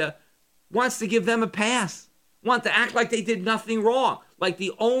media wants to give them a pass, want to act like they did nothing wrong, like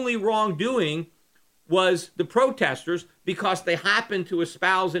the only wrongdoing was the protesters because they happen to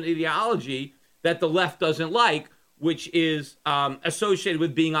espouse an ideology that the left doesn't like, which is associated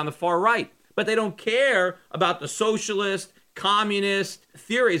with being on the far right. But they don't care about the socialist, communist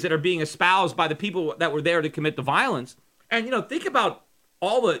theories that are being espoused by the people that were there to commit the violence. And, think about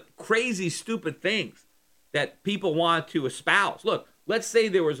all the crazy, stupid things that people want to espouse. Look, let's say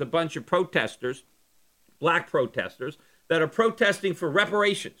there was a bunch of protesters, black protesters, that are protesting for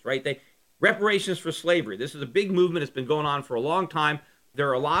reparations, right? Reparations for slavery. This is a big movement. It's been going on for a long time. There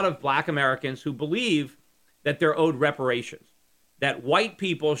are a lot of black Americans who believe that they're owed reparations, that white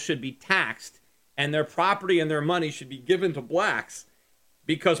people should be taxed and their property and their money should be given to blacks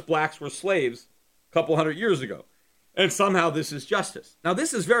because blacks were slaves a couple hundred years ago. And somehow this is justice. Now,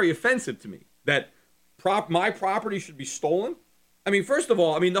 this is very offensive to me, that my property should be stolen? I mean, first of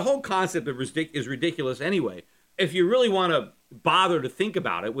all, the whole concept is ridiculous anyway. If you really want to bother to think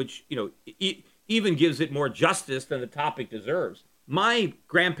about it, which, even gives it more justice than the topic deserves. My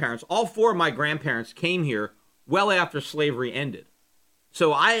grandparents, all four of my grandparents came here well after slavery ended.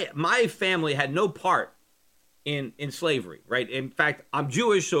 So my family had no part in slavery, right? In fact, I'm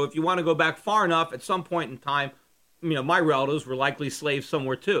Jewish, so if you want to go back far enough, at some point in time, my relatives were likely slaves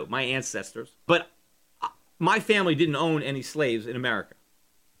somewhere too, my ancestors. But my family didn't own any slaves in America.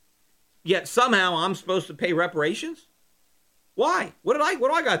 Yet somehow I'm supposed to pay reparations? Why? What do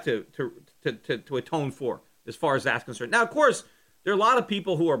I got to atone for as far as that's concerned? Now, of course, there are a lot of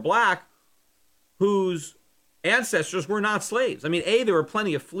people who are black whose ancestors were not slaves. There were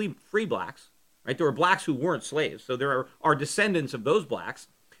plenty of free blacks, right? There were blacks who weren't slaves, so there are descendants of those blacks.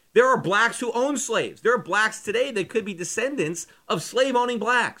 There are blacks who own slaves. There are blacks today that could be descendants of slave-owning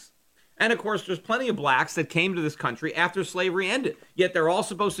blacks. And, of course, there's plenty of blacks that came to this country after slavery ended, yet they're all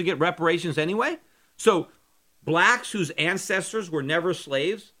supposed to get reparations anyway. So blacks whose ancestors were never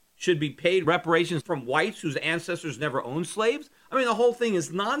slaves should be paid reparations from whites whose ancestors never owned slaves? The whole thing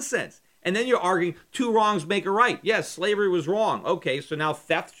is nonsense. And then you're arguing two wrongs make a right. Yes, slavery was wrong. Okay, so now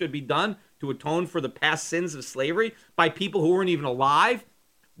theft should be done to atone for the past sins of slavery by people who weren't even alive?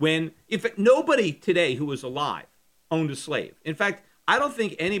 If nobody today who was alive owned a slave. In fact, I don't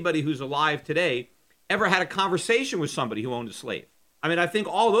think anybody who's alive today ever had a conversation with somebody who owned a slave. I think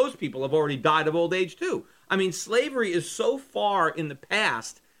all those people have already died of old age too. Slavery is so far in the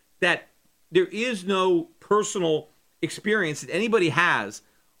past that there is no personal experience that anybody has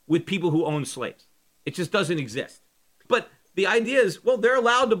with people who own slaves. It just doesn't exist. But the idea is, well, they're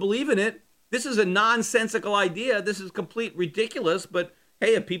allowed to believe in it. This is a nonsensical idea. This is complete ridiculous. But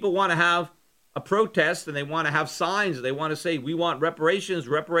hey, if people want to have a protest and they want to have signs and they want to say, we want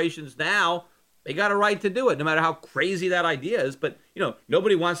reparations now, they got a right to do it, no matter how crazy that idea is. But,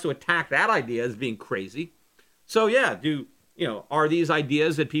 nobody wants to attack that idea as being crazy. So, yeah, are these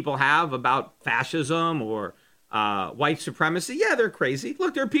ideas that people have about fascism or white supremacy? Yeah, they're crazy.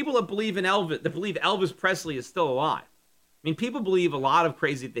 Look, there are people that believe in Elvis Presley is still alive. People believe a lot of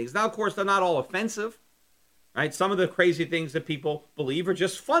crazy things. Now, of course, they're not all offensive, right? Some of the crazy things that people believe are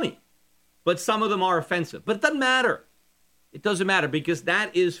just funny, but some of them are offensive. But it doesn't matter. It doesn't matter because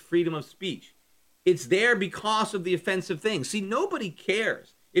that is freedom of speech. It's there because of the offensive things. See, nobody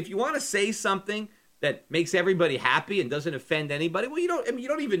cares. If you want to say something that makes everybody happy and doesn't offend anybody, well, you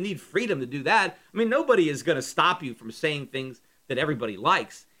don't even need freedom to do that. Nobody is going to stop you from saying things that everybody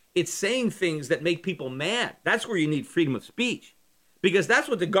likes. It's saying things that make people mad. That's where you need freedom of speech, because that's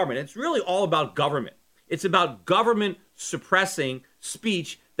what the government, it's really all about government. It's about government suppressing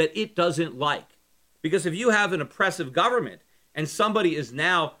speech that it doesn't like. Because if you have an oppressive government and somebody is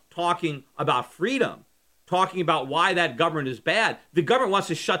now talking about freedom, talking about why that government is bad, the government wants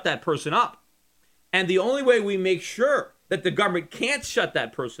to shut that person up. And the only way we make sure that the government can't shut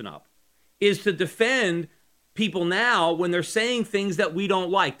that person up is to defend people now when they're saying things that we don't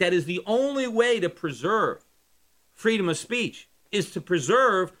like. That is the only way to preserve freedom of speech, is to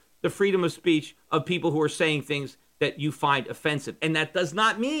preserve the freedom of speech of people who are saying things that you find offensive. And that does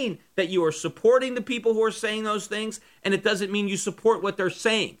not mean that you are supporting the people who are saying those things, and it doesn't mean you support what they're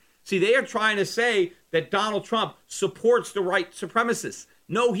saying. See, they are trying to say that Donald Trump supports the white supremacists.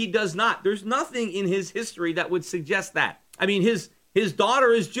 No, he does not. There's nothing in his history that would suggest that. His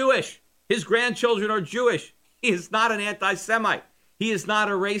daughter is Jewish. His grandchildren are Jewish. He is not an anti-Semite. He is not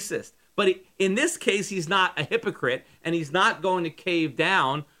a racist. But in this case, he's not a hypocrite, and he's not going to cave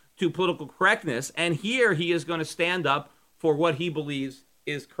down to political correctness. And here he is going to stand up for what he believes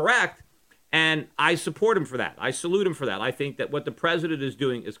is correct. And I support him for that. I salute him for that. I think that what the president is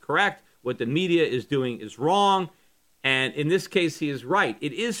doing is correct. What the media is doing is wrong. And in this case, he is right.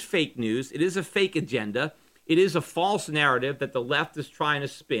 It is fake news. It is a fake agenda. It is a false narrative that the left is trying to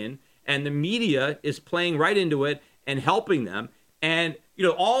spin. And the media is playing right into it and helping them. And,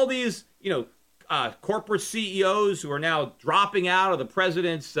 all these, corporate CEOs who are now dropping out of the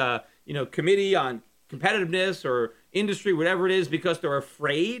president's, committee on competitiveness or industry, whatever it is, because they're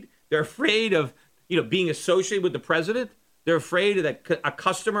afraid. They're afraid of, being associated with the president. They're afraid that a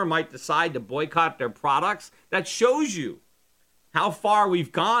customer might decide to boycott their products. That shows you how far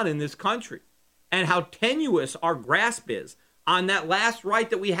we've gone in this country and how tenuous our grasp is on that last right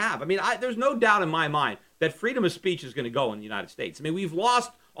that we have. There's no doubt in my mind that freedom of speech is going to go in the United States. We've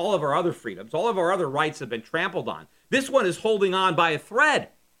lost all of our other freedoms. All of our other rights have been trampled on. This one is holding on by a thread.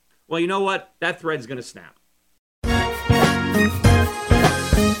 Well, you know what? That thread's going to snap.